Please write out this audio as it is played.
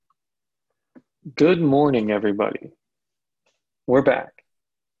Good morning, everybody. We're back.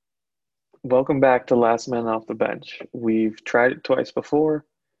 Welcome back to Last Man Off the Bench. We've tried it twice before.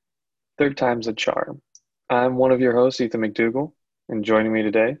 Third time's a charm. I'm one of your hosts, Ethan McDougall, and joining me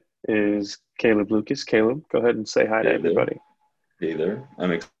today is Caleb Lucas. Caleb, go ahead and say hi to Hey there. everybody. Hey there.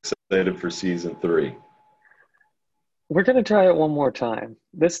 I'm excited for season three. We're gonna try it one more time.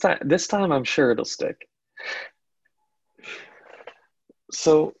 This time, I'm sure it'll stick.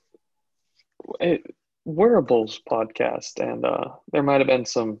 So, it, we're a Bulls podcast, and there might have been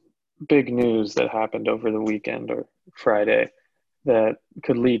some big news that happened over the weekend or Friday that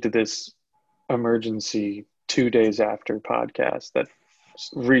could lead to this emergency 2 days after podcast that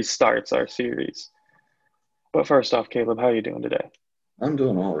restarts our series. But first off, Caleb, how are you doing today? I'm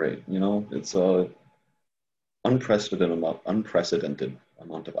doing all right. It's unprecedented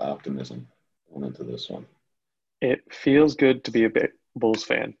amount of optimism going into this one. It feels good to be a big Bulls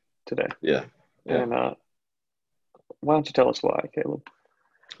fan today. Yeah, yeah. And why don't you tell us why, Caleb?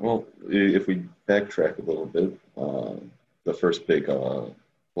 Well, if we backtrack a little bit, the first big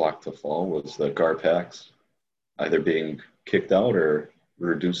block to fall was the Garpax either being kicked out or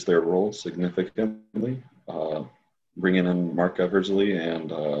reduced their role significantly, bringing in Mark Eversley,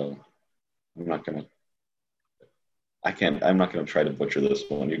 and I'm not gonna I'm not gonna try to butcher this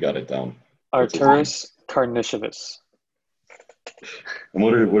one. You got it down. What's his name? Arturas Karnisovas. And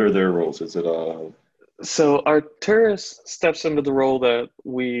what are their roles? Is it So Arturas steps into the role that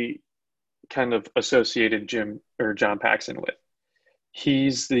we kind of associated Jim or John Paxson with.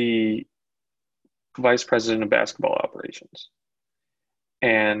 He's the vice president of basketball operations.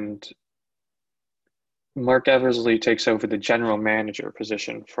 And Mark Eversley takes over the general manager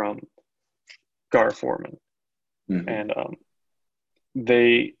position from Gar Foreman. mhm. And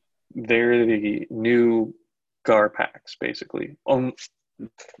they they're the new Garpax, basically.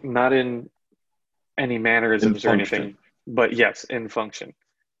 Not in any In mannerisms or function? anything, but yes, in function.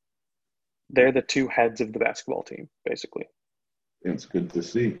 They're the two heads of the basketball team, basically. It's good to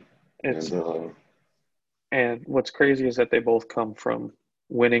see. It's And and what's crazy is that they both come from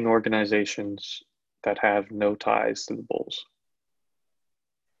winning organizations that have no ties to the Bulls.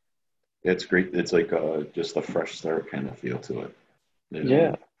 it's great. It's like just a fresh start kind of feel to it. You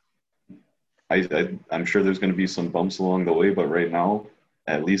Yeah, know, I'm sure there's going to be some bumps along the way, but right now,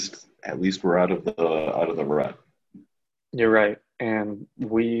 at least we're out of the rut. you're right. And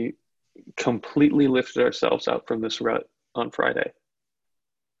we completely lifted ourselves out from this rut on Friday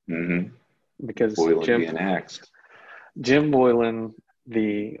Mm-hmm. because Boylan Jim being axed. Jim Boylan,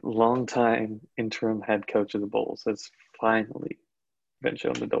 the longtime interim head coach of the Bulls, has finally been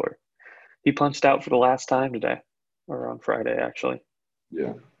shown the door. He punched out for the last time today, or on Friday, actually.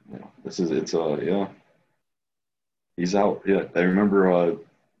 Yeah, yeah. It's yeah. He's out. Yeah, I remember.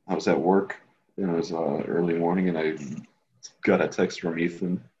 I was at work. It was early morning, and I got a text from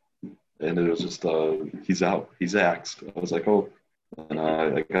Ethan, and it was just he's out. He's axed. I was like, oh, and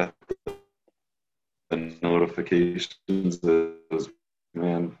I got the notifications. It was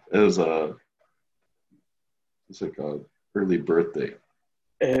it's like a early birthday.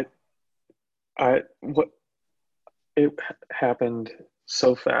 It, what it happened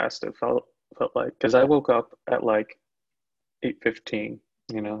so fast. It felt like because I woke up at like 8:15.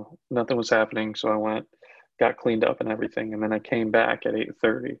 Nothing was happening, so I went, got cleaned up and everything, and then I came back at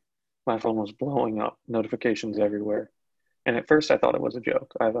 8:30. My phone was blowing up, notifications everywhere. And at first, I thought it was a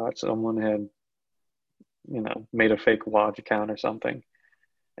joke. I thought someone had, made a fake Woj account or something.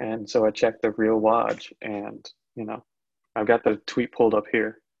 And so I checked the real Woj, and I've got the tweet pulled up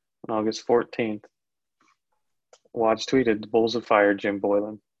here. On August 14th, Woj tweeted, "The Bulls have fired Jim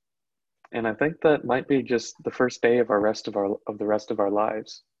Boylan," and I think that might be just the first day of the rest of our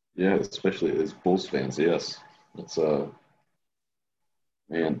lives. Yeah, especially as Bulls fans. Yes, it's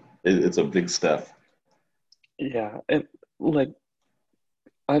man, it's a big step. Yeah, and like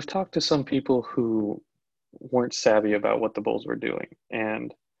I've talked to some people who weren't savvy about what the Bulls were doing,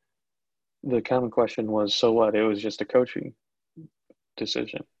 and the common question was, "So what? It was just a coaching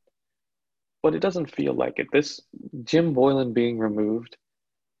decision." But it doesn't feel like it. This Jim Boylan being removed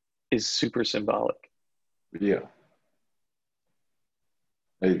is super symbolic. Yeah,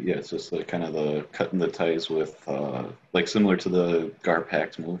 yeah, it's just like kind of the cutting the ties with, like similar to the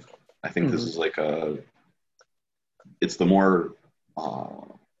Garpax move. I think this Hmm. is like it's the more,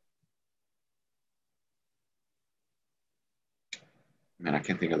 man, I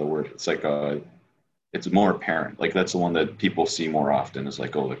can't think of the word. It's like it's more apparent. Like that's the one that people see more often is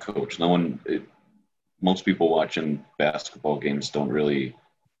like, oh, the coach. Most people watching basketball games don't really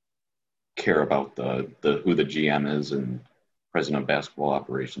care about the who the GM is and president of basketball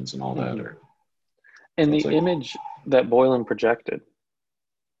operations and all that. Hmm. Or And the It's like, image that Boylan projected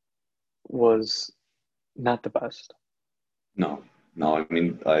was not the best. no, no. I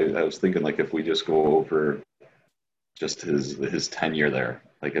mean, I was thinking like if we just go over just his tenure there,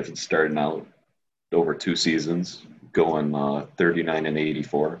 like if it's starting out over 2 seasons, going 39 and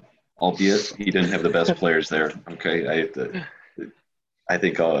 84, albeit he didn't have the best players there. Okay, I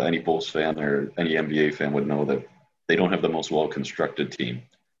think any Bulls fan or any NBA fan would know that they don't have the most well constructed team,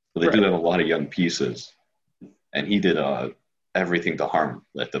 but they do Right. have a lot of young pieces, and he did everything to harm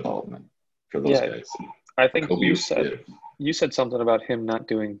that development for those Yeah, guys. I think Kobe, yeah. you said something about him not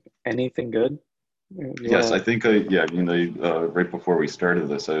doing anything good. You want Yes, I to? think yeah. I mean, right before we started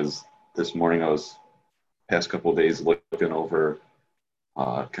this, this morning. I was past couple of days looking over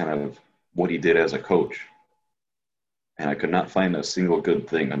kind of what he did as a coach, and I could not find a single good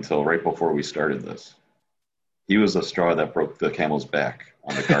thing until right before we started this. He was the straw that broke the camel's back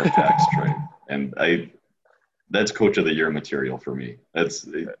on the Garpax trade, and I that's coach of the year material for me.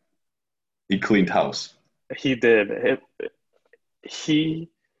 He cleaned house. He did. He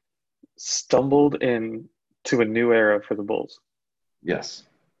stumbled in to a new era for the Bulls. Yes,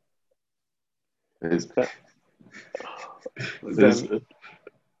 his, That his, then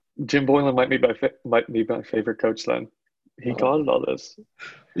Jim Boylan might be my favorite coach. Then he uh, caused all this.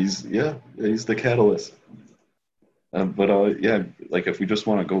 he's the catalyst. But yeah, like if we just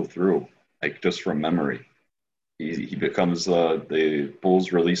want to go through, like just from memory, he becomes the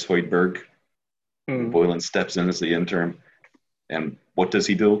Bulls release Hoiberg. Mm, Boylan steps in as the interim, and what does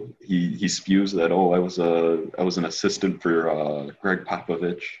he do? He spews that I was an assistant for Greg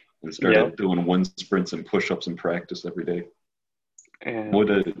Popovich and yeah, started doing wind sprints and push-ups in practice every day. and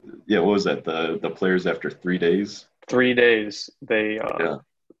Yeah, what was that? The players after 3 days? 3 days Yeah,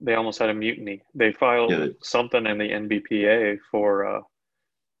 they almost had a mutiny. They filed yeah, something in the NBPA for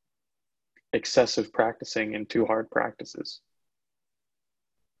excessive practicing and too hard practices,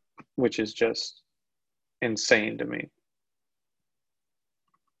 which is just insane to me.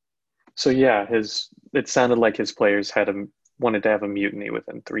 So yeah, his it sounded like his players wanted to have a mutiny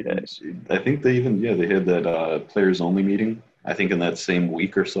within 3 days. I think they had that players only meeting. I think in that same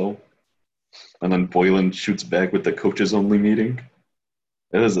week or so, and then Boylan shoots back with the coaches only meeting.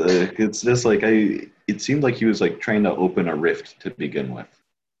 It's just like it seemed like he was like trying to open a rift to begin with.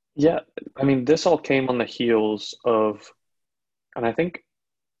 Yeah, I mean, this all came on the heels of, and I think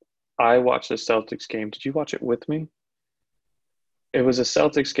I watched the Celtics game. Did you watch it with me? It was a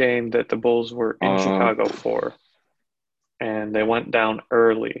Celtics game that the Bulls were in Uh, Chicago for, and they went down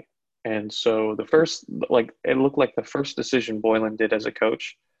early. And so it looked like the first decision Boylan did as a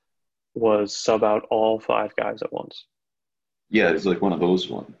coach was sub out all five guys at once. yeah, it's like one of those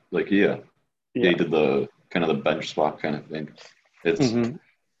ones. Like yeah, he Yeah. did the kind of the bench swap kind of thing. It's Hmm.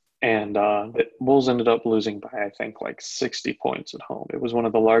 And the Bulls ended up losing by, I think, like 60 points at home. It was one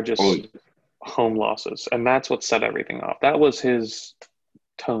of the oh largest home losses. And that's what set everything off. That was his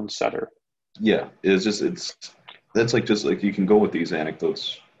tone setter. yeah, it's that's like just like you can go with these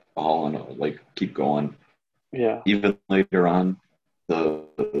anecdotes all and like keep going. Yeah. Even later on, the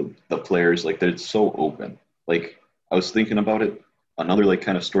players like they're so open. Like I was thinking about it. Another like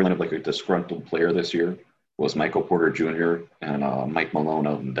kind of storyline of like a disgruntled player this year was Michael Porter Jr. and Mike Malone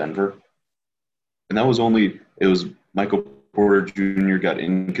out in Denver, and that was only it was Michael Porter Jr. got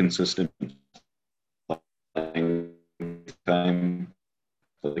inconsistent playing time.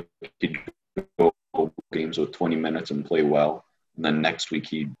 Like he'd go games with 20 minutes and play well, and then next week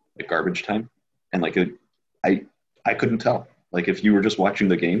he'd like garbage time, and like I I couldn't tell. Like if you were just watching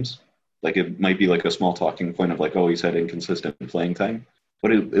the games, like it might be like a small talking point of like, oh, he's had inconsistent playing time,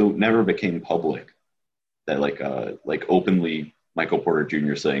 but it never became public that like openly Michael Porter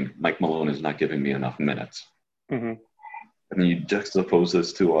Jr. saying Mike Malone is not giving me enough minutes. Hmm. I mean, you juxtapose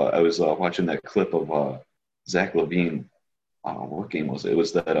this to I was watching that clip of Zach LaVine. What game was it? It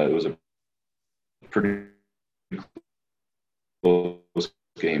was that it was a pretty close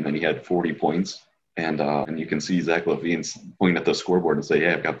game, and he had 40 points. And you can see Zach LaVine pointing at the scoreboard and say,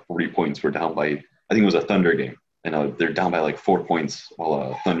 "Yeah, I've got 40 points. We're down by I think it was a Thunder game, and they're down by like 4 points while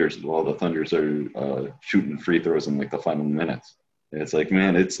the Thunders are shooting free throws in like the final minutes." And it's like,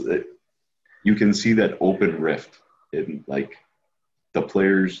 man, you can see that open rift. In like the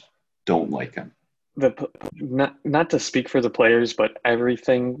players don't like him. The not to speak for the players, but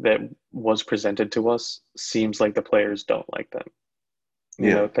everything that was presented to us seems like the players don't like them. You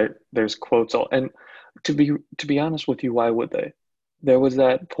Yeah, know, there's quotes all, and to be honest with you, why would they? There was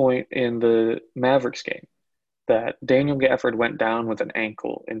that point in the Mavericks game that Daniel Gafford went down with an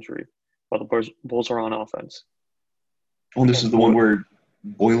ankle injury while the Bulls were on offense, well, this is and the one where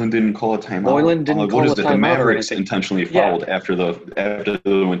Boylan didn't call a timeout. Boylan didn't What call is a it? The timeout or Mavericks anything. intentionally Yeah, fouled after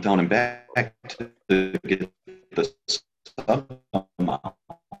they went down and back to get the sub.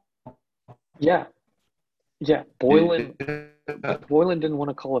 yeah, yeah. Boylan didn't want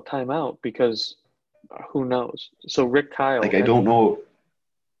to call a timeout because who knows? So Rick Kyle Like I don't and know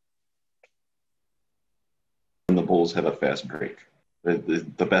when the Bulls have a fast break.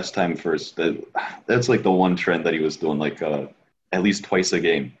 The best time first. That's like the one trend that he was doing. Like at least twice a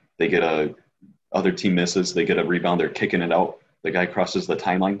game, they get a other team misses, they get a rebound, they're kicking it out. The guy crosses the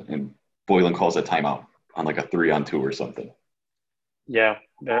timeline, and Boylan calls a timeout on like a 3-on-2 or something. yeah,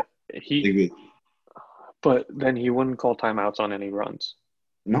 that he. Like, But then he wouldn't call timeouts on any runs.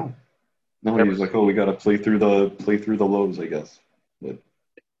 no, no, That he was was like, oh, we got to play through the lows, I guess. But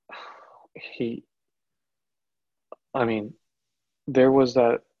he. I mean, there was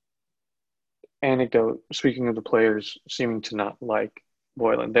that anecdote. Speaking of the players seeming to not like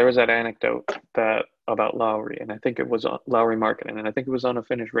Boylan, there was that anecdote that about Lowry, and I think it was on Lowry Marketing, and I think it was on a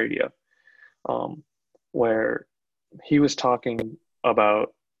Finnish radio, um, where he was talking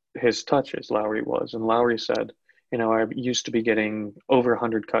about his touches. Lowry was, and Lowry said, I used to be getting over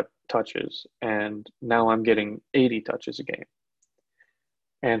 100 cut touches, and now I'm getting 80 touches a game.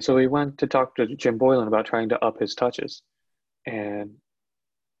 And so he went to talk to Jim Boylan about trying to up his touches. And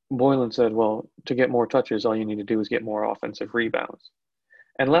Boylan said, well, to get more touches, all you need to do is get more offensive rebounds.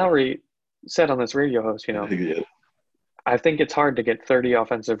 And Lowry said on this radio host, yeah, I think it's hard to get 30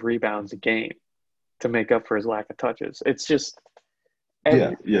 offensive rebounds a game to make up for his lack of touches. It's just,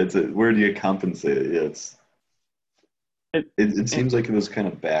 yeah, and yeah. Where do you compensate it? Yeah, it, it and, seems like it was kind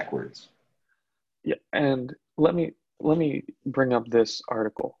of backwards. yeah, and let me bring up this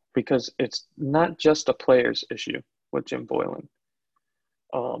article because it's not just a player's issue with Jim Boylan.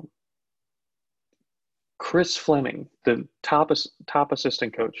 Um, Chris Fleming, the top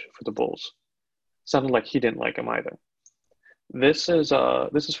assistant coach for the Bulls, sounded like he didn't like him either. This is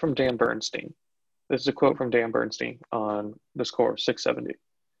from Dan Bernstein. This is a quote from Dan Bernstein on the Score 670.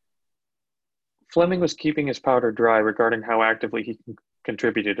 Fleming was keeping his powder dry regarding how actively he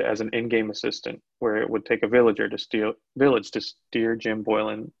contributed as an in-game assistant, where it would take a village to steer Jim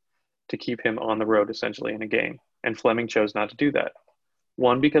Boylan to keep him on the road essentially in a game, and Fleming chose not to do that.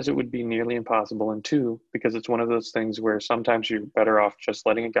 One, because it would be nearly impossible, and two, because it's one of those things where sometimes you're better off just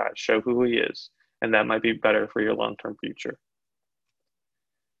letting a guy show who he is, and that might be better for your long-term future.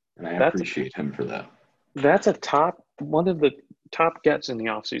 And I That's appreciate him for that. that's one of the top gets in the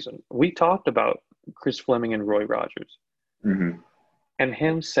offseason. We talked about Chris Fleming and Roy Rogers, Mm-hmm. and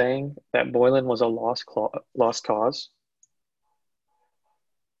him saying that Boylan was a lost cause.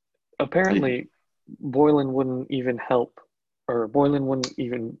 Apparently, Boylan wouldn't even help, or Boylan wouldn't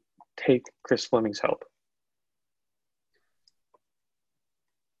even take Chris Fleming's help.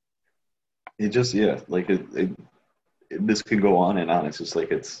 It just, yeah, like this could go on and on. It's just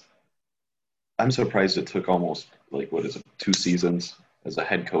like I'm surprised it took almost like what is it, 2 seasons as a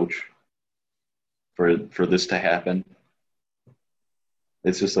head coach for this to happen.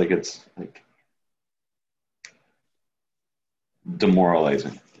 It's just like it's like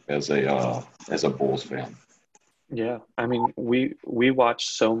demoralizing as a Bulls fan. Yeah, I mean, we watched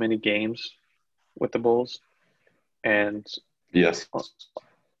so many games with the Bulls, and Yes,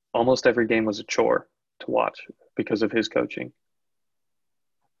 almost every game was a chore to watch because of his coaching.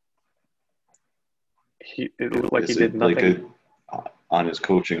 It looked like he it's did like nothing. on his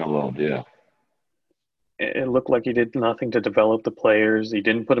coaching alone. Yeah, It looked like he did nothing to develop the players. He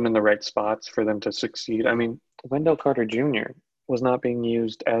didn't put them in the right spots for them to succeed. I mean, Wendell Carter Jr. was not being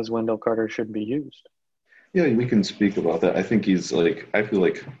used as Wendell Carter should be used. yeah, we can speak about that. I think he's like I feel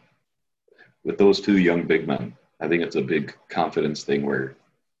like with those two young big men, I think it's a big confidence thing where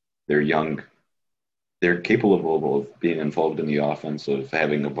they're young, they're capable of being involved in the offense, of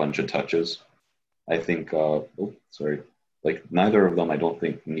having a bunch of touches. I think, sorry, like neither of them, I don't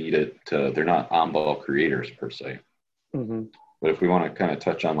think need it to, they're not on ball creators per se. Mm-hmm. But if we want to kind of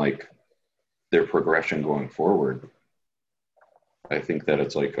touch on like their progression going forward, I think that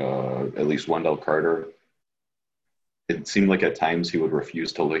it's like at least Wendell Carter, it seemed like at times he would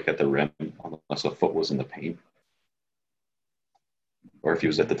refuse to look at the rim unless a foot was in the paint. Or if he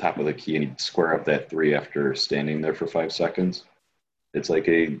was at the top of the key and he'd square up that three after standing there for 5 seconds. It's like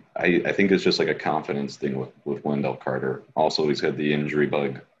I think it's just like a confidence thing with Wendell Carter. Also, he's had the injury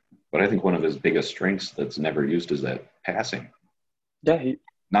bug. But I think one of his biggest strengths that's never used is that passing. Yeah,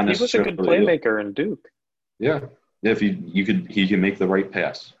 Not he was a good necessarily. playmaker in Duke. Yeah. Yeah, if he can make the right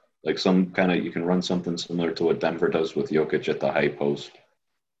pass. Like some kind of, you can run something similar to what Denver does with Jokic at the high post.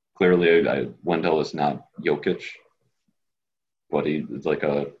 Clearly, Wendell is not Jokic. but it's like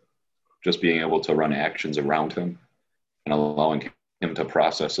just being able to run actions around him and allowing him to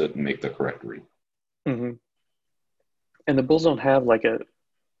process it and make the correct read. Hmm. And the Bulls don't have like a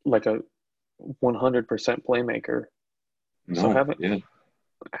 100% playmaker. So No, yeah, it's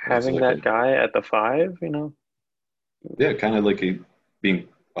having like that guy at the five, kind of like being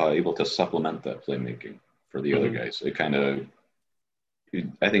able to supplement that playmaking for the other hmm guys. It kind of,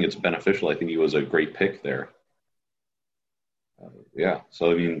 I think it's beneficial. I think he was a great pick there. Yeah,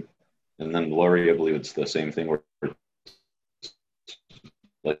 so I mean, and then Laurie, I believe it's the same thing where,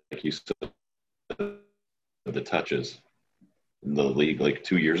 like you said, the touches in the league like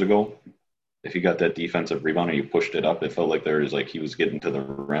 2 years ago. If he got that defensive rebound and you pushed it up, it felt like there was like he was getting to the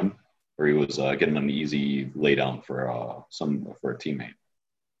rim or he was getting an easy laydown for a teammate.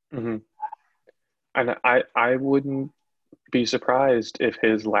 hmm And I wouldn't be surprised if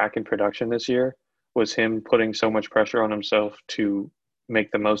his lack in production this year was him putting so much pressure on himself to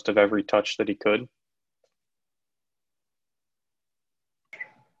make the most of every touch that he could.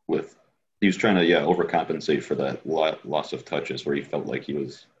 With he was trying to overcompensate for that loss of touches where he felt like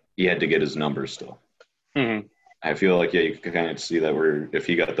he had to get his numbers still. Hmm. I feel like you could kind of see that where if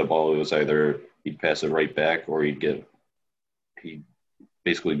he got the ball, it was either he'd pass it right back or he'd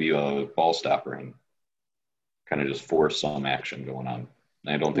basically be a ball stopper and kind of just force some action going on.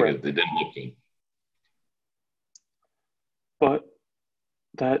 And I don't think Right. it didn't look good. But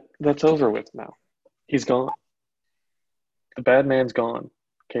that's over with now. He's gone. The bad man's gone,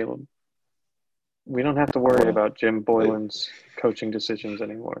 Caleb. We don't have to worry Well, about Jim it, Boylan's coaching decisions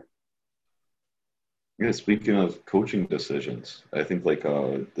anymore. yeah, speaking of coaching decisions, I think like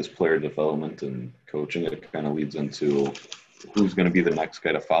this player development and coaching, it kind of leads into who's going to be the next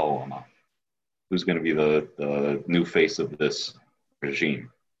guy to follow him up. Who's going to be the new face of this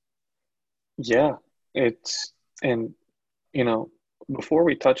regime? Yeah, it's and you know, before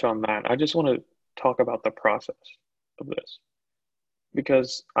we touch on that, I just want to talk about the process of this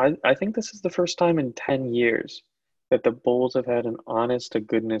because I think this is the first time in 10 years that the Bulls have had an honest to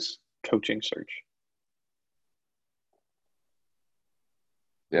goodness coaching search.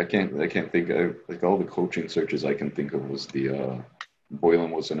 Yeah, I can't think of like all the coaching searches I can think of was the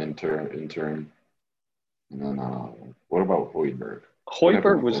Boylan was an intern, and then what about Hoiberg? What happened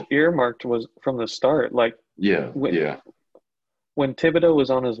Hoiberg with was that? earmarked was from the start. Like Yeah, when yeah, when Thibodeau was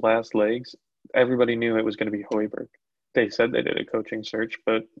on his last legs, everybody knew it was going to be Hoiberg. They said they did a coaching search,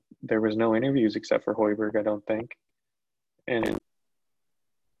 but there was no interviews except for Hoiberg, I don't think. And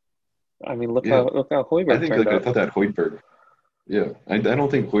I mean, yeah. look how I Hoiberg think turned like I out. thought that Hoiberg. Yeah, I don't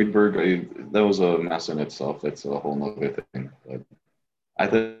think Hoiberg. That was a mess in itself. That's a whole nother thing. But I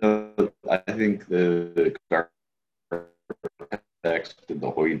think the Gartex did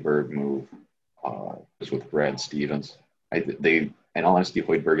the Hoiberg move was with Brad Stevens. In all honesty,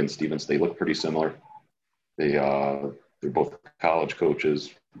 Hoiberg and Stevens, they look pretty similar. They're both college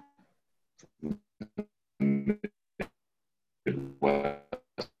coaches.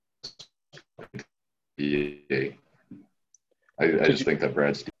 I Could just you think that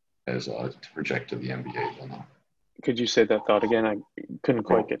Brad Stevens has to project to the NBA. could you say that thought again? I couldn't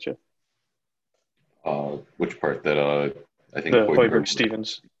quite Oh, get you. which part that I think The Hoiberg Hoiberg.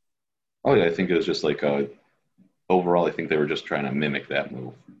 Stevens. Oh yeah, I think it was just like overall. I think they were just trying to mimic that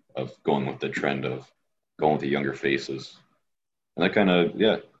move of going with the trend of going with the younger faces, and that kind of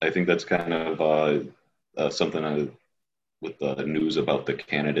I think that's kind of something with the news about the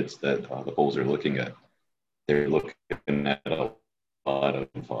candidates that the Bulls are looking at. They're looking at a lot of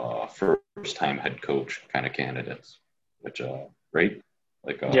first-time head coach kind of candidates, which right,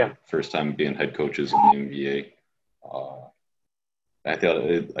 like Yeah. first time being head coaches in the NBA. I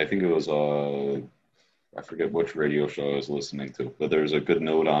think it was I forget which radio show I was listening to, but there's a good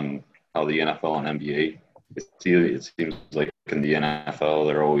note on how the NFL and NBA. It seems like in the NFL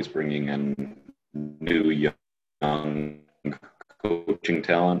they're always bringing in new young coaching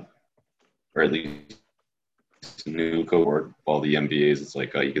talent, or at least new cohort. While the NBA's, it's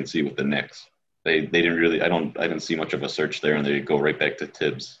like you can see with the Knicks, they didn't really. I didn't see much of a search there, and they go right back to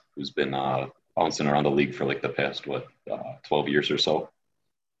Tibbs, who's been bouncing around the league for like the past 12 years or so.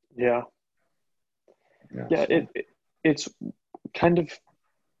 Yeah. Yeah, Yeah, so it's kind of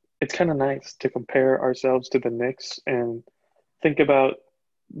it's kind of nice to compare ourselves to the Knicks and think about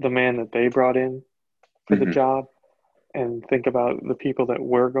the man that they brought in for the mm-hmm. job and think about the people that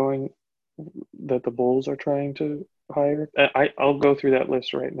the Bulls are trying to hire. I'll go through that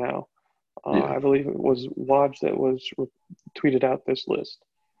list right now. Yeah, I believe it was Woj that tweeted out this list,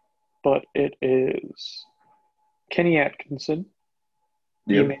 but it is Kenny Atkinson,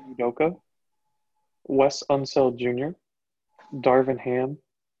 yep, Ime Udoka, Wes Unseld Jr., Darvin Ham,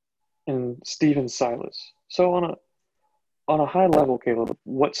 and Steven Silas. So on a high level, Caleb,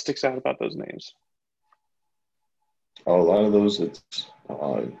 what sticks out about those names? A lot of those, it's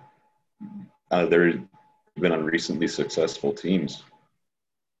they've been on recently successful teams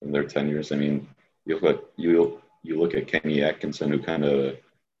in their tenures. I mean, you look at Kenny Atkinson, who kind of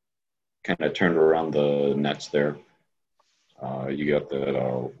turned around the Nets there. You got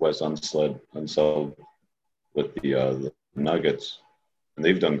that Wes Unseld with the Nuggets, and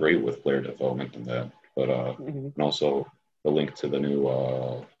they've done great with player development and that. But Mhm. and also the link to the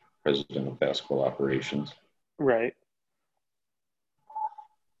new president of basketball operations. Right.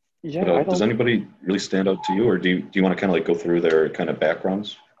 But Yeah, I does don't. anybody really stand out to you, or do you want to kind of like go through their kind of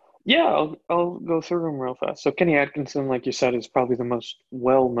backgrounds? Yeah, I'll go through them real fast. So Kenny Atkinson, like you said, is probably the most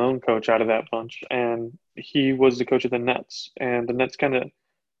well-known coach out of that bunch, and he was the coach of the Nets. And the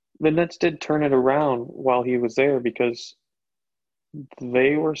Nets did turn it around while he was there because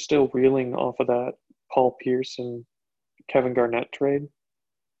they were still reeling off of that Paul Pierce and Kevin Garnett trade,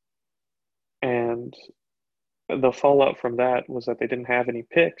 and the fallout from that was that they didn't have any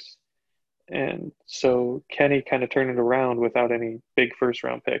picks. And so Kenny kind of turned it around without any big first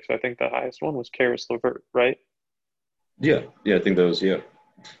round picks. I think the highest one was Karis LeVert, right? Yeah, yeah, I think those. Yeah,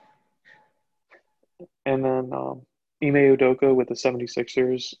 And then Ime Udoka with the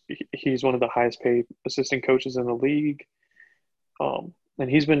 76ers. He's one of the highest paid assistant coaches in the league. And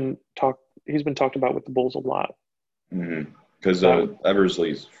he's been talked about with the Bulls a lot. because That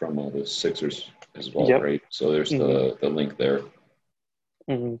Eversley's from the Sixers as well, Yep. right? So there's hmm the link there.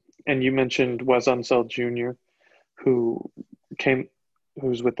 hmm And you mentioned Wes Unseld Jr., who came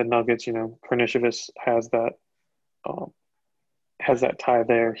who's with the Nuggets. You know, Karnisovas um, has that tie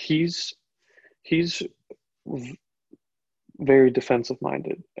there. He's very defensive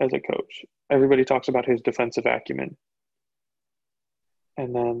minded as a coach. Everybody talks about his defensive acumen.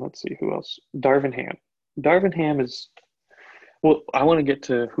 And then let's see who else. Darvin Ham. Darvin Ham is well, I want to get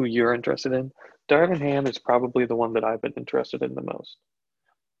to who you're interested in. Darvin Ham is probably the one that I've been interested in the most.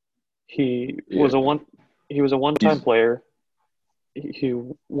 He Yeah, was a one he was a one-time he's. player. He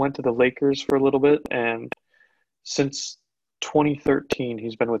went to the Lakers for a little bit, and since 2013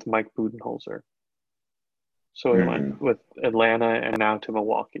 he's been with Mike Budenholzer. So he went mhm. with Atlanta and now to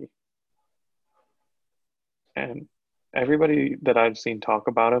Milwaukee. And everybody that I've seen talk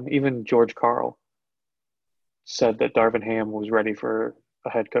about him, even George Karl, said that Darvin Ham was ready for a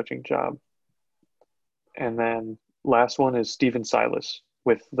head coaching job. And then last one is Steven Silas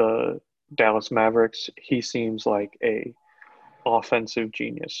with the Dallas Mavericks. He seems like a offensive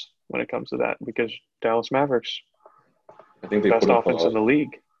genius when it comes to that because Dallas Mavericks I think they best put up. offense in the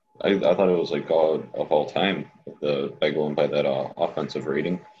league. I thought it was like of all time by going by that offensive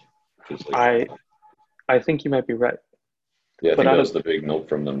rating, which is like I I think you might be right, yeah, I but think out that of was the big note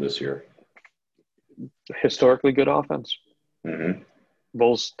from them this year. historically good offense, hmm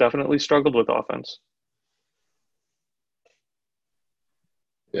Bulls definitely struggled with offense.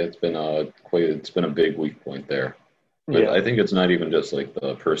 Yeah, it's been a big weak point there. But Yeah, I think it's not even just like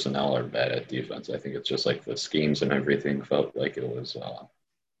the personnel are bad at defense. I think it's just like the schemes and everything felt like it was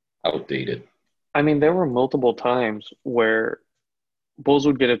outdated. I mean there were multiple times where Bulls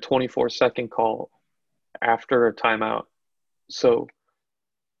would get a 24-second call after a timeout. So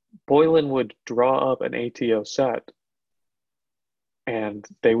Boylan would draw up an ATO set and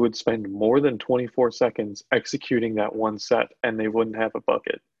they would spend more than 24 seconds executing that one set and they wouldn't have a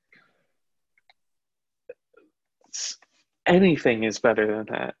bucket. Anything is better than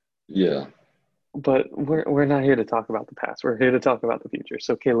that. Yeah. But we're not here to talk about the past. We're here to talk about the future.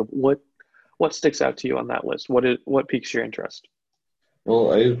 So Caleb, what sticks out to you on that list? What piques your interest?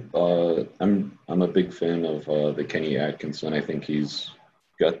 Well, I'm a big fan of the Kenny Atkinson. I think he's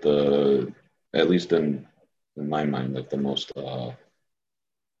got the at least in my mind like the most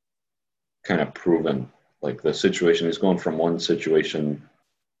kind of proven like the situation. He's going from one situation,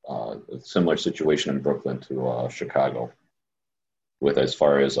 a similar situation in Brooklyn to Chicago, with as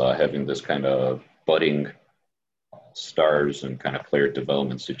far as having this kind of budding stars and kind of player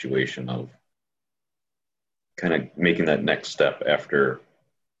development situation of kind of making that next step after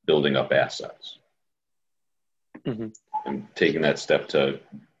building up assets hmm and taking that step to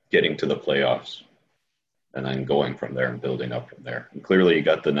getting to the playoffs and then going from there and building up from there. And clearly, you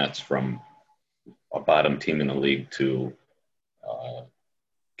got the Nets from a bottom team in the league to uh,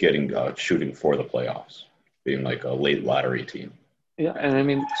 getting shooting for the playoffs, being like a late lottery team Yeah, and I after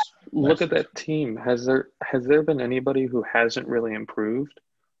mean, look last at season. that team. Has there been anybody who hasn't really improved?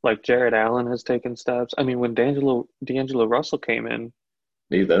 Like Jared Allen has taken steps. I mean, when D'Angelo Russell came in,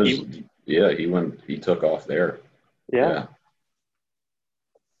 He that was he yeah he took off there. yeah, Yeah,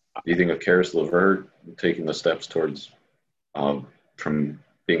 Do you think of Karis LeVert taking the steps towards from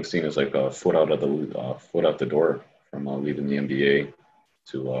being seen as like a foot out the door from leaving the NBA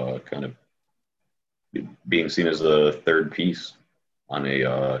to kind of being seen as the third piece on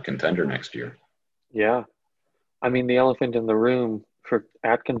a contender next year? Yeah. I mean, the elephant in the room for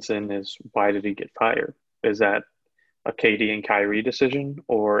Atkinson is why did he get fired? Is that a KD and Kyrie decision,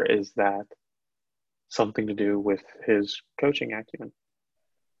 or is that something to do with his coaching acumen?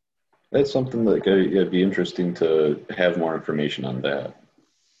 That's something that it'd be interesting to have more information on that.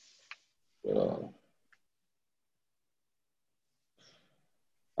 But,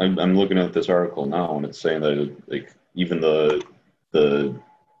 I'm looking at this article now, and it's saying that like even the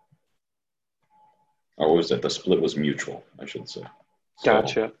or what was it? The split was mutual, I should say. So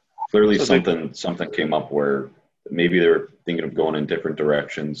Gotcha. clearly So they, something came up where maybe they were thinking of going in different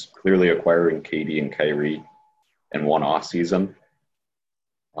directions. Clearly acquiring KD and Kyrie in one off season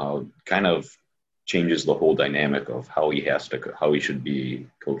kind of changes the whole dynamic of how he should be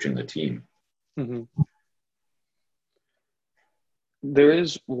coaching the team. mhm. There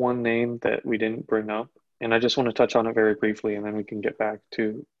is one name that we didn't bring up, and I just want to touch on it very briefly, and then we can get back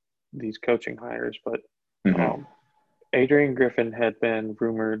to these coaching hires. But Mm-hmm. um, Adrian Griffin had been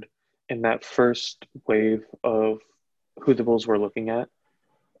rumored in that first wave of who the Bulls were looking at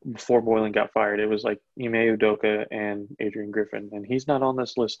before Boylen got fired. It was like Ime Udoka and Adrian Griffin, and he's not on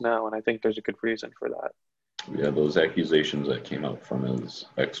this list now, and I think there's a good reason for that. Yeah, those accusations that came out from his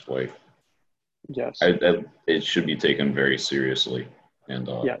ex-wife, Yes. it should be taken very seriously, and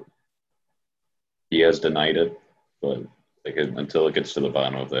Yeah. he has denied it. But like, until it gets to the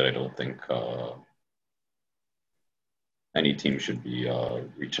bottom of that, I don't think any team should be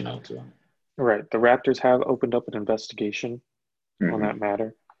reaching out to him. Right. The Raptors have opened up an investigation on Mm-hmm. that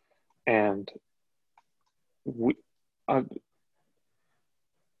matter, and we, uh,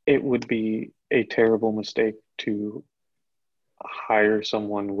 it would be a terrible mistake to hire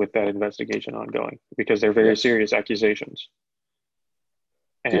someone with that investigation ongoing because they're very Yes. serious accusations,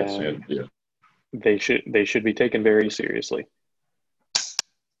 Yes. Yeah. and Yeah. they should be taken very seriously.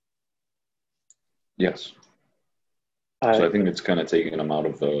 Yes. Uh, So I think it's kind of taking him out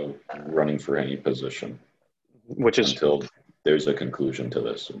of the running for any position which is until there's a conclusion to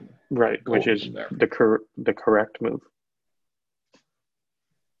this and right, which go is from there. the correct move.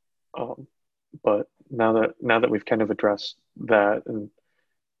 Um, but now that we've kind of addressed that, and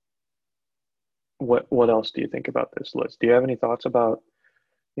what else do you think about this list? Do you have any thoughts about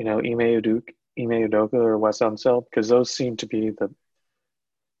Ime Udoka, or Wes Unseld? Because those seem to be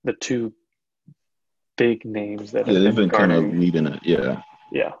the two big names that Yeah, have they've been been kind of garnering. leading it. Yeah.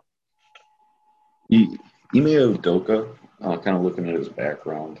 Yeah. Ime Udoka, kind of looking at his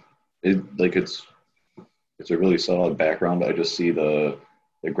background, it's a really solid background. I just see the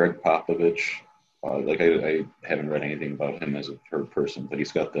Greg Popovich. I haven't read anything about him as a third person, but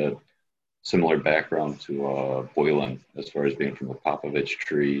he's got the similar background to Boylen as far as being from the Popovich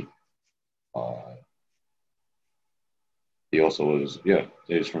tree. Uh, he also was, yeah,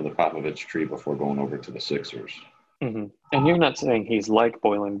 he was from the Popovich tree before going over to the Sixers. Hmm. And you're not saying he's like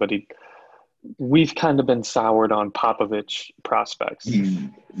Boylan, but we've kind of been soured on Popovich prospects.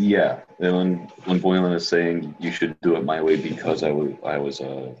 Yeah, and when Boylan is saying you should do it my way because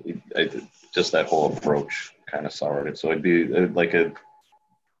just that whole approach kind of soured it. So I'd be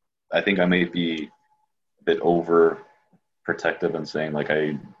I think I may be a bit over protective and saying like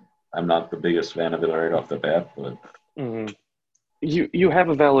I'm not the biggest fan of it right off the bat, but Hmm. You have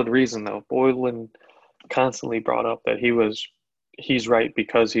a valid reason though. Boylan constantly brought up that he's right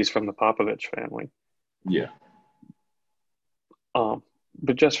because he's from the Popovich family. yeah, Um,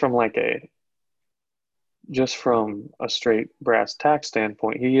 but just from a straight brass tax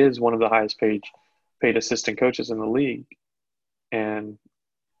standpoint, he is one of the highest paid assistant coaches in the league, and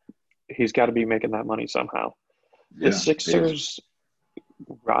he's got to be making that money somehow. The yeah, he's Sixers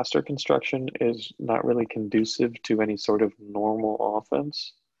roster construction is not really conducive to any sort of normal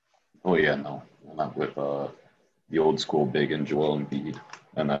offense. oh yeah, no, not with the old school big and Joel Embiid,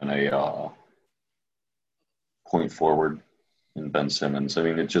 and then a point forward in Ben Simmons. I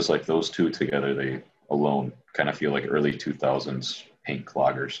mean, it's just like those two together, they alone kind of feel like early 2000s paint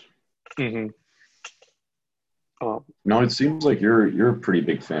cloggers. Mm-hmm. No, it seems like you're a pretty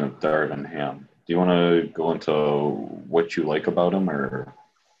big fan of Darvin Ham. Do you want to go into what you like about him or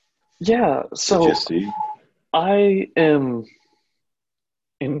Yeah, what you so see? I am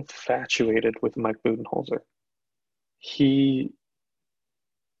infatuated with Mike Budenholzer. He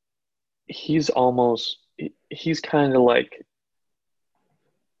he's kind of like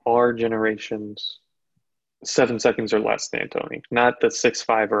our generation's 7 seconds or less D'Antoni, not the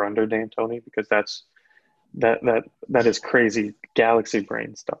 6'5" or under D'Antoni, because that is crazy galaxy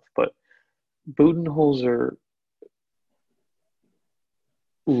brain stuff. But Budenholzer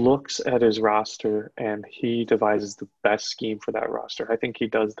looks at his roster and he devises the best scheme for that roster. I think he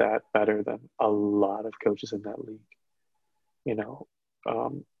does that better than a lot of coaches in that league. You know,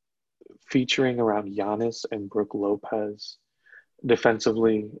 um, featuring around Giannis and Brook Lopez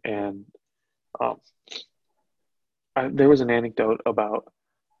defensively, and um, there was an anecdote about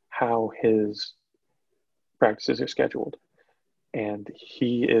how his practices are scheduled. And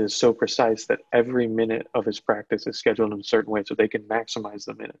he is so precise that every minute of his practice is scheduled in a certain way so they can maximize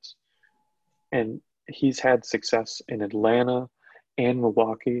the minutes. And he's had success in Atlanta and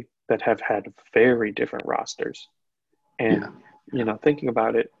Milwaukee that have had very different rosters. And, thinking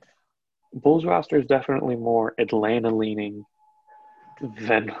about it, Bulls roster is definitely more Atlanta leaning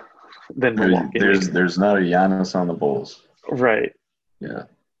than Milwaukee. There's not a Giannis on the Bulls. Right. Yeah.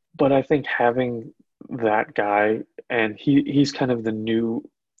 But I think having that guy, and he's kind of the new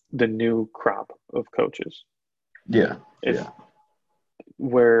crop of coaches. Yeah.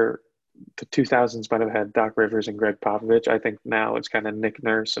 Where the 2000s might have had Doc Rivers and Greg Popovich, I think now it's kind of Nick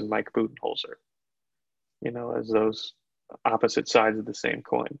Nurse and Mike Budenholzer, as those opposite sides of the same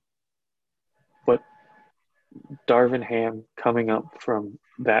coin. But Darvin Ham coming up from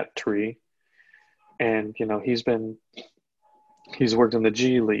that tree, and he's worked in the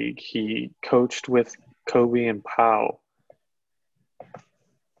G League. He coached with Kobe and Pau.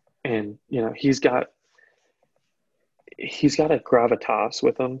 And, he's got a gravitas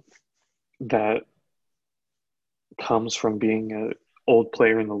with him that comes from being an old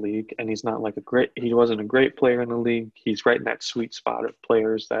player in the league. And he's not he wasn't a great player in the league. He's right in that sweet spot of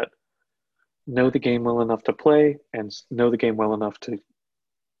players that know the game well enough to play and know the game well enough to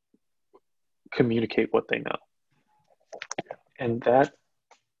communicate what they know. And that,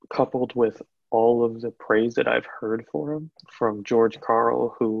 coupled with all of the praise that I've heard for him from George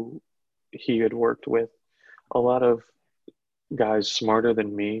Karl, who he had worked with, a lot of guys smarter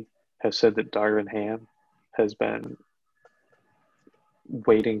than me have said that Darvin Ham has been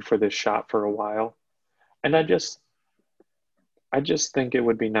waiting for this shot for a while. And I just think it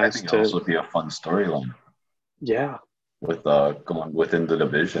would be nice to also be a fun storyline. Yeah. With going within the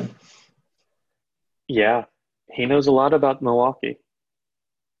division. Yeah. He knows a lot about Milwaukee.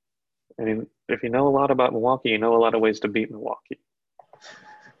 I mean, if you know a lot about Milwaukee, you know a lot of ways to beat Milwaukee.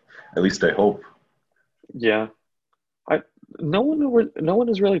 At least I hope. Yeah. No one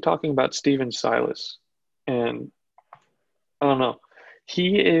is really talking about Steven Silas. And I don't know.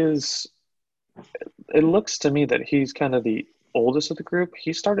 It looks to me that he's kind of the oldest of the group.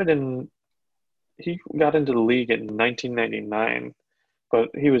 He got into the league in 1999, but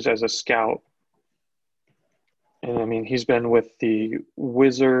he was as a scout. And I mean, he's been with the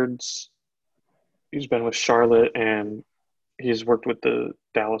Wizards, he's been with Charlotte, and he's worked with the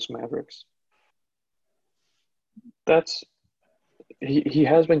Dallas Mavericks. He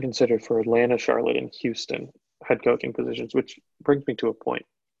has been considered for Atlanta, Charlotte, and Houston head coaching positions, which brings me to a point.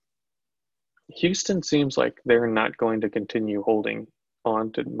 Houston seems like they're not going to continue holding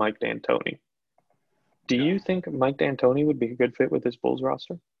on to Mike D'Antoni. Do you think Mike D'Antoni would be a good fit with this Bulls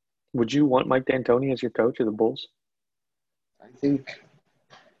roster? Would you want Mike D'Antoni as your coach of the Bulls? I think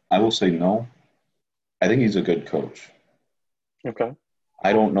I will say no. I think he's a good coach. Okay.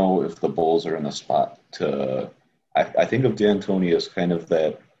 I don't know if the Bulls are in the spot to – I think of D'Antoni as kind of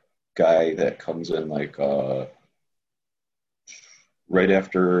that guy that comes in like right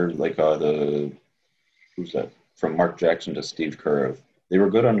after like who's that? From Mark Jackson to Steve Kerr. They were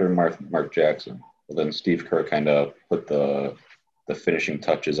good under Mark Jackson, but then Steve Kerr kind of put the finishing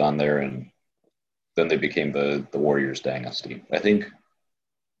touches on there, and then they became the Warriors dynasty. I think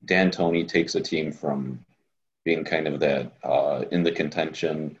D'Antoni takes a team from being kind of that in the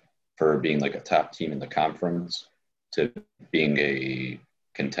contention for being like a top team in the conference to being a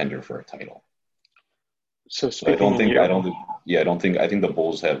contender for a title. So I think the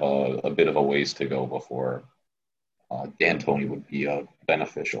Bulls have a bit of a ways to go before D'Antoni would be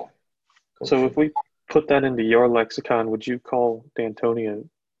beneficial. So if we put that into your lexicon, would you call D'Antoni a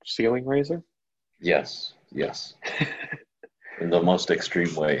ceiling raiser? Yes. In the most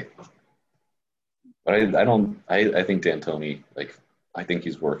extreme way. But I think D'Antoni, I think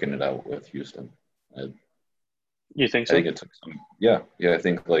he's working it out with Houston. You think so? I think it took some, yeah. I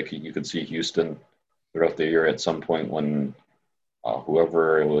think you could see Houston throughout the year at some point when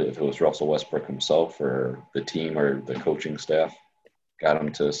whoever, if it was Russell Westbrook himself or the team or the coaching staff, got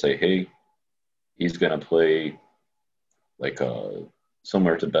him to say, hey, he's going to play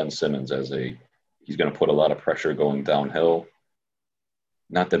similar to Ben Simmons as a he's going to put a lot of pressure going downhill.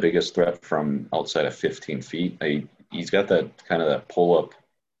 Not the biggest threat from outside of 15 feet. He's got that kind of that pull-up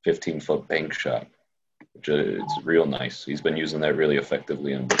 15-foot bank shot, which it's real nice. He's been using that really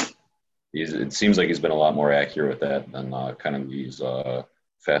effectively, and it seems like he's been a lot more accurate with that than kind of these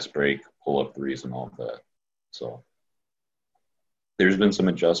fast break, pull-up threes and all of that. So there's been some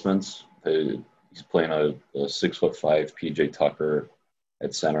adjustments. He's playing a 6'5" PJ Tucker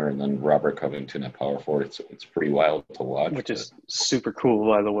at center, and then Robert Covington at power forward. It's pretty wild to watch. Which is super cool,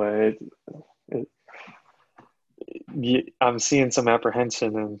 by the way. I'm seeing some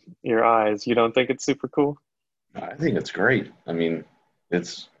apprehension in your eyes. You don't think it's super cool? I think it's great. I mean, I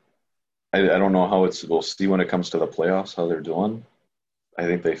don't know how we'll see when it comes to the playoffs, how they're doing. I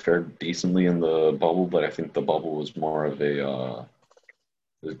think they fared decently in the bubble, but I think the bubble was more of a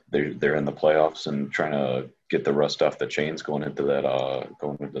they're in the playoffs and trying to get the rust off the chains going into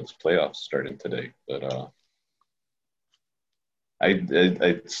this playoffs starting today. But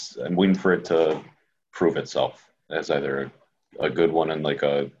I'm waiting for it to prove itself as either a good one and like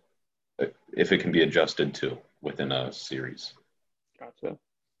if it can be adjusted to within a series. Gotcha.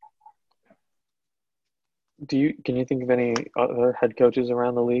 Can you think of any other head coaches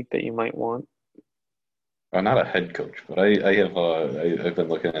around the league that you might want? Not a head coach, but I've been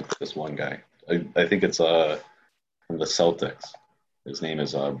looking at this one guy. I think it's from the Celtics. His name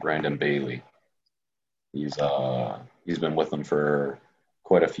is Brandon Bailey. He's been with them for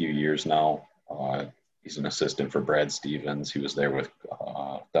quite a few years now. He's an assistant for Brad Stevens. He was there with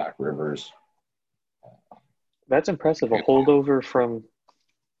Doc Rivers. That's impressive. A holdover from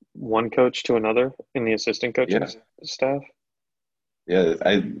one coach to another in the assistant coaching staff.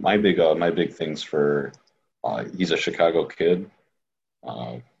 Yeah, my big things for he's a Chicago kid.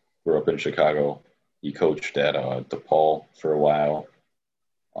 Grew up in Chicago. He coached at DePaul for a while.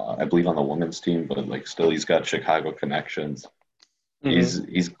 I believe on the women's team, but like still he's got Chicago connections.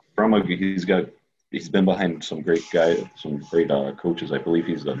 Mm-hmm. He's been behind some great guys, some great coaches. I believe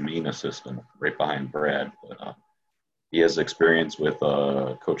he's the main assistant right behind Brad. But he has experience with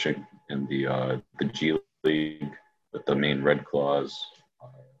coaching in the G League with the Maine Red Claws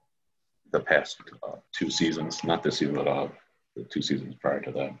the past 2 seasons, not this season, but the 2 seasons prior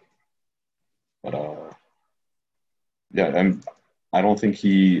to that. But I don't think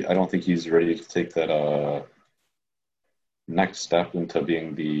he's ready to take that next step into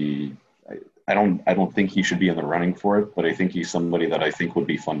being I don't think he should be in the running for it, but I think he's somebody that I think would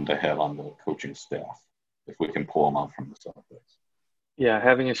be fun to have on the coaching staff if we can pull him out from the Celtics. Yeah,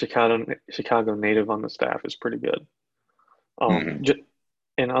 having a Chicago native on the staff is pretty good.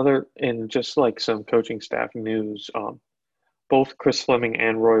 In just like some coaching staff news, both Chris Fleming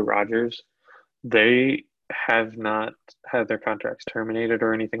and Roy Rogers, they have not had their contracts terminated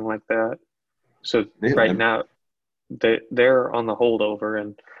or anything like that. So now they're on the holdover,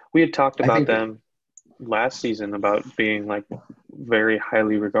 and we had talked about them last season about being like very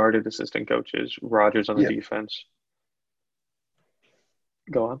highly regarded assistant coaches. Rogers on the defense.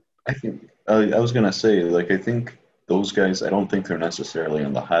 Go on. I think I was gonna say, like, I think those guys, I don't think they're necessarily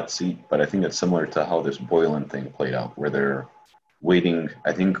on the hot seat, but I think it's similar to how this Boylan thing played out, where they're waiting.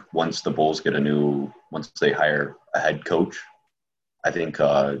 I think once the Bulls once they hire a head coach, I think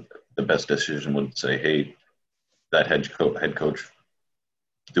the best decision would say, hey, that head coach,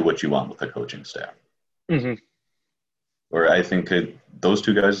 do what you want with the coaching staff. Mm-hmm. Or I think those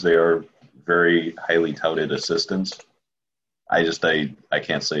two guys, they are very highly touted assistants. I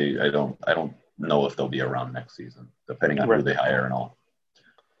can't say I don't know if they'll be around next season, depending on who they hire and all.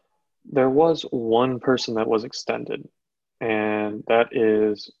 There was one person that was extended, and that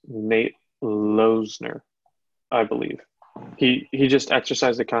is Nate Losner, I believe. He just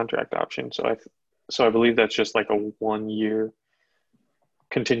exercised the contract option, so I believe that's just like a 1-year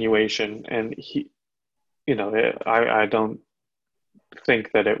continuation, and I don't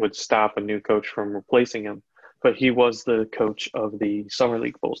think that it would stop a new coach from replacing him, but he was the coach of the Summer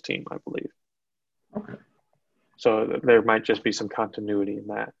League Bulls team, I believe. Okay. So there might just be some continuity in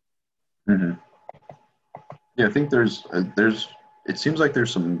that. Mm-hmm. Yeah, I think it seems like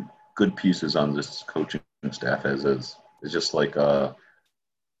there's some good pieces on this coaching staff as is. It's just like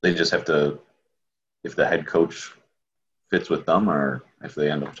they just have to, if the head coach fits with them or if they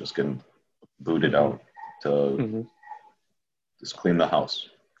end up just getting booted out to just clean the house.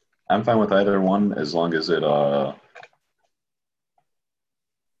 I'm fine with either one as long as it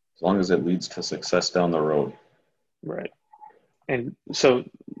leads to success down the road. Right. And so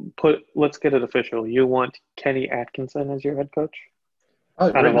let's get it official. You want Kenny Atkinson as your head coach?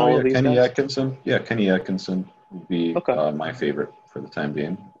 Kenny Atkinson. Yeah, Kenny Atkinson would be my favorite for the time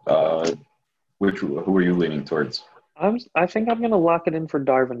being. Who are you leaning towards? I think I'm gonna lock it in for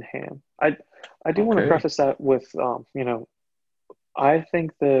Darvin Ham. I do want to Okay. preface that with I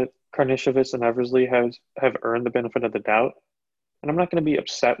think that Karnisovas and Eversley have earned the benefit of the doubt, and I'm not going to be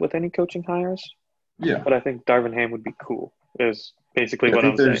upset with any coaching hires, Yeah. but I think Darvin Ham would be cool. Is basically I what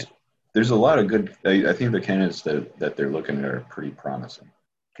think I'm saying. there's a lot of good. I think the candidates that they're looking at are pretty promising,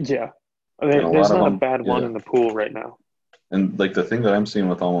 Yeah, and a there's lot of not a them, bad one yeah. in the pool right now. And like the thing that I'm seeing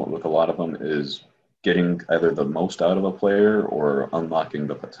with a lot of them is getting either the most out of a player or unlocking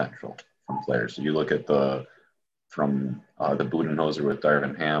the potential from players. So you look at the Budenholzer with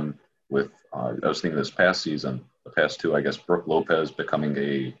Darvin Ham. I was thinking this past season, the past two, I guess Brooke Lopez becoming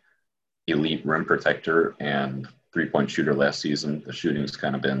a elite rim protector and 3-point shooter last season. The shooting's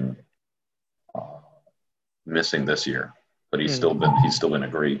kind of been uh, missing this year, but Mm. he's still been a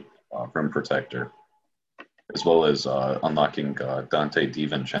great rim protector, as well as unlocking Dante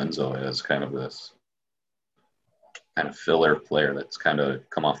DiVincenzo as kind of this kind of filler player that's kind of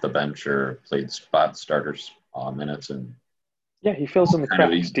come off the bench or played spot starters minutes, and Yeah, he fills in the kind of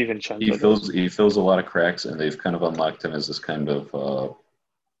cracks. he DiVincenzo does. fills a lot of cracks, and they've kind of unlocked him as this kind of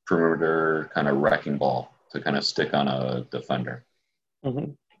perimeter kind of wrecking ball to kind of stick on a defender.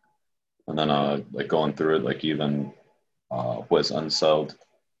 Hmm. And then like going through it, like even Wes Unseld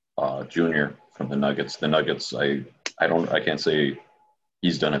Jr. from the Nuggets. The Nuggets, I can't say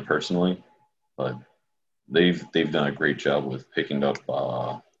he's done it personally, but they've done a great job with picking up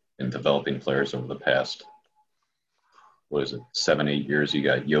and developing players over the past, what is it, 7-8 years. You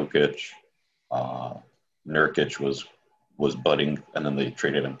got Jokic, uh, Nurkic was budding, and then they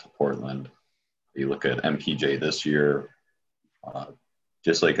traded him to Portland. You look at MPJ this year, uh,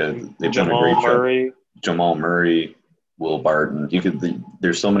 just like they've done a Jamal great job. Murray. Jamal Murray, Will Barton.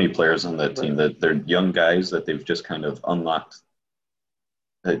 There's so many players on that team Right. that they're young guys that they've just kind of unlocked.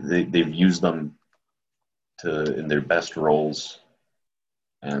 They've used them to in their best roles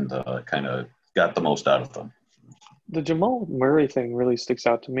and kind of got the most out of them. The Jamal Murray thing really sticks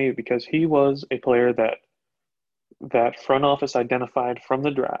out to me because he was a player that front office identified from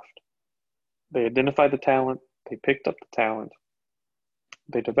the draft. They identified the talent, they picked up the talent,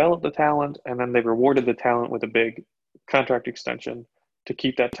 they developed the talent, and then they rewarded the talent with a big contract extension to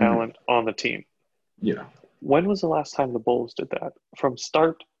keep that Mm-hmm. talent on the team. Yeah. When was the last time the Bulls did that? From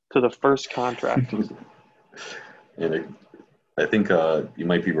start to the first contract. And I think you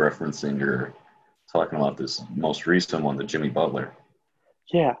might be referencing or talking about this most recent one, the Jimmy Butler.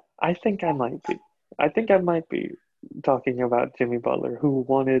 Yeah, I think I might be. I think I might be talking about Jimmy Butler, who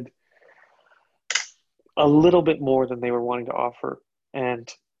wanted a little bit more than they were wanting to offer.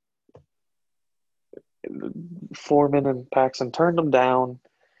 And Foreman and Paxson turned them down.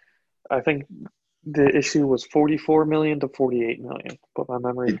 I think the issue was 44 million to 48 million, but my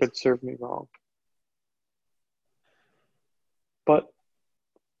memory It's could serve me wrong. But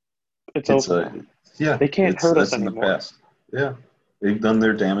it's it's over a now. yeah, They can't it's hurt us that's in the anymore. past. Yeah, they've done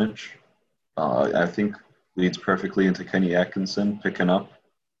their damage. I think leads perfectly into Kenny Atkinson picking up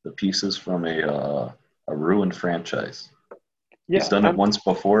the pieces from a ruined franchise. He's Yeah, done it once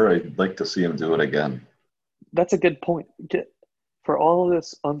before. I'd like to see him do it again. that's a good point. For all of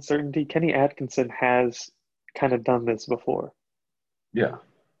this uncertainty, Kenny Atkinson has kind of done this before. Yeah,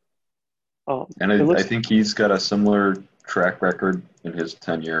 and It I looks, think he's got a similar track record in his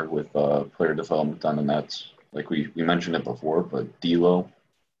tenure with player development on the Nets. Like we mentioned it before, but D'Lo,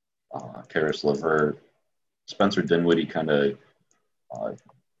 Karis LeVert, Spencer Dinwiddie kind of uh,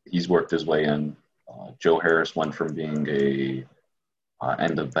 he's worked his way in. Joe Harris went from being a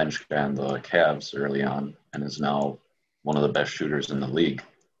end of bench guy on the Cavs early on and is now one of the best shooters in the league.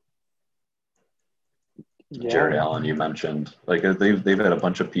 yeah, Jared Allen, you mentioned, like they've had a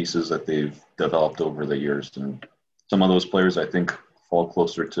bunch of pieces that they've developed over the years, and some of those players I think fall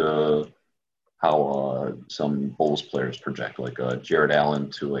closer to how some Bulls players project, like Jared Allen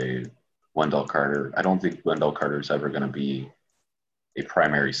to a Wendell Carter. I don't think Wendell Carter is ever going to be a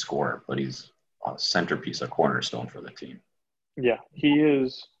primary scorer, but he's a centerpiece, a cornerstone for the team. yeah. He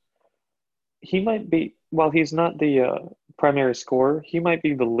is. He might be. While he's not the primary scorer, he might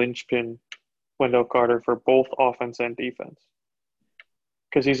be the linchpin Wendell Carter for both offense and defense.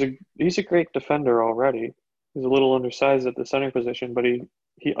 Because he's a great defender already. He's a little undersized at the center position, but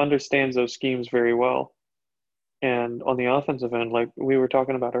he understands those schemes very well. And on the offensive end, like we were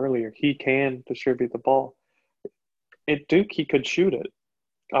talking about earlier, he can distribute the ball. At Duke, he could shoot it.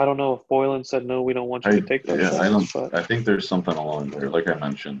 I don't know if Boylan said no, we don't want you to take those I shots, don't. but I think there's something along there. Like I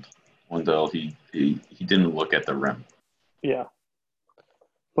mentioned, Wendell he didn't look at the rim. yeah.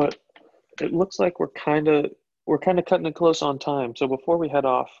 But it looks like we're kind of we're kind of cutting it close on time. So before we head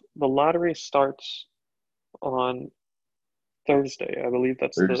off, the lottery starts on Thursday. I believe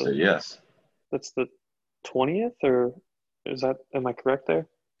Thursday, yes. that's the 20th, or am I correct there?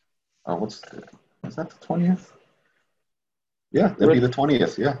 Is that the 20th? Yeah, that'd We're be the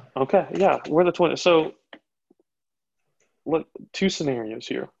 20th. Yeah. okay, yeah, we're the 20th. So what two scenarios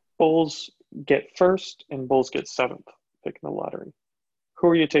here. Bulls get first and Bulls get seventh picking the lottery. Who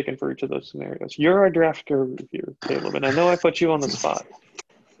are you taking for each of those scenarios? You're our draft guru here, Caleb, and I know I put you on the spot,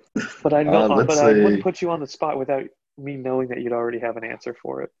 but I know, Let's but I wouldn't say put you on the spot without me knowing that you'd already have an answer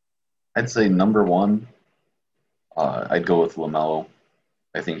for it. I'd say number one. I'd go with LaMelo.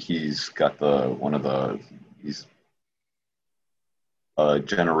 I think he's got he's a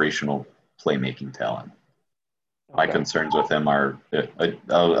generational playmaking talent. My Okay. concerns with him are,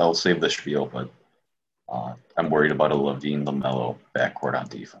 I'll save the spiel, but I'm worried about a Levine LaMelo backcourt on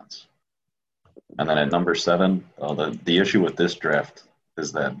defense. And then at number seven, the issue with this draft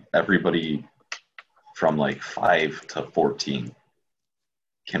is that everybody from like 5 to 14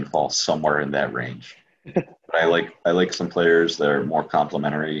 can fall somewhere in that range. But I like some players that are more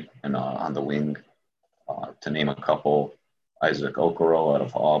complementary and on the wing. To name a couple, Isaac Okoro out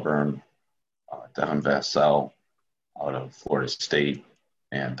of Auburn, Devin Vassell out of Florida State,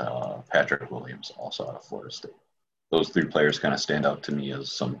 and Patrick Williams also out of Florida State. Those three players kind of stand out to me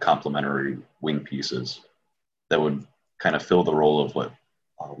as some complementary wing pieces that would kind of fill the role of what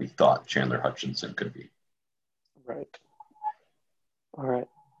we thought Chandler Hutchinson could be. Right. All right.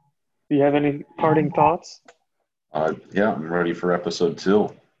 Do you have any parting thoughts? Yeah, I'm ready for episode 2.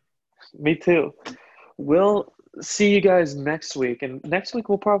 Me too. We'll see you guys next week, and next week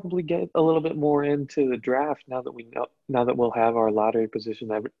we'll probably get a little bit more into the draft now that we'll have our lottery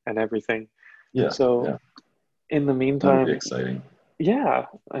position and everything. Yeah, So yeah, in the that'll be meantime, exciting. yeah,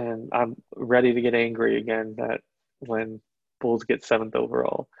 and I'm ready to get angry again that when Bulls get seventh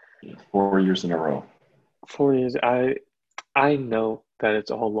overall. 4 years in a row. 4 years, I know that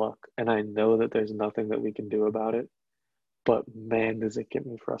it's all luck, and I know that there's nothing that we can do about it. But man, does it get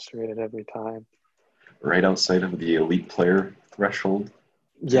me frustrated every time. Right outside of the elite player threshold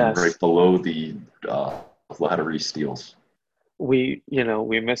and Yes, right below the lottery steals. we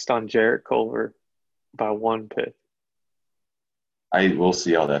missed on Jarrett Culver by one pick. I will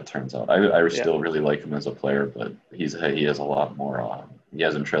see how that turns out. I Yeah, still really like him as a player, but he has a lot more. He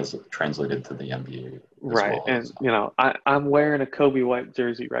hasn't translated to the NBA as right. well And as. I'm wearing a Kobe White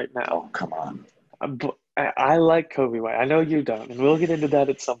jersey right now. Oh, come on. I like Kobe White. I know you don't, and we'll get into that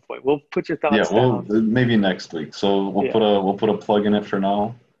at some point. We'll put your Yeah, thoughts well, down. maybe next week. So Yeah, we'll put a plug in it for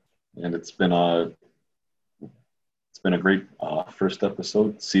now, and it's been a great first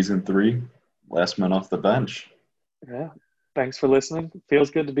episode, season 3, last man off the bench. yeah. Thanks for listening.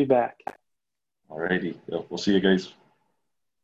 Feels good to be back. Alrighty, yeah, we'll see you guys.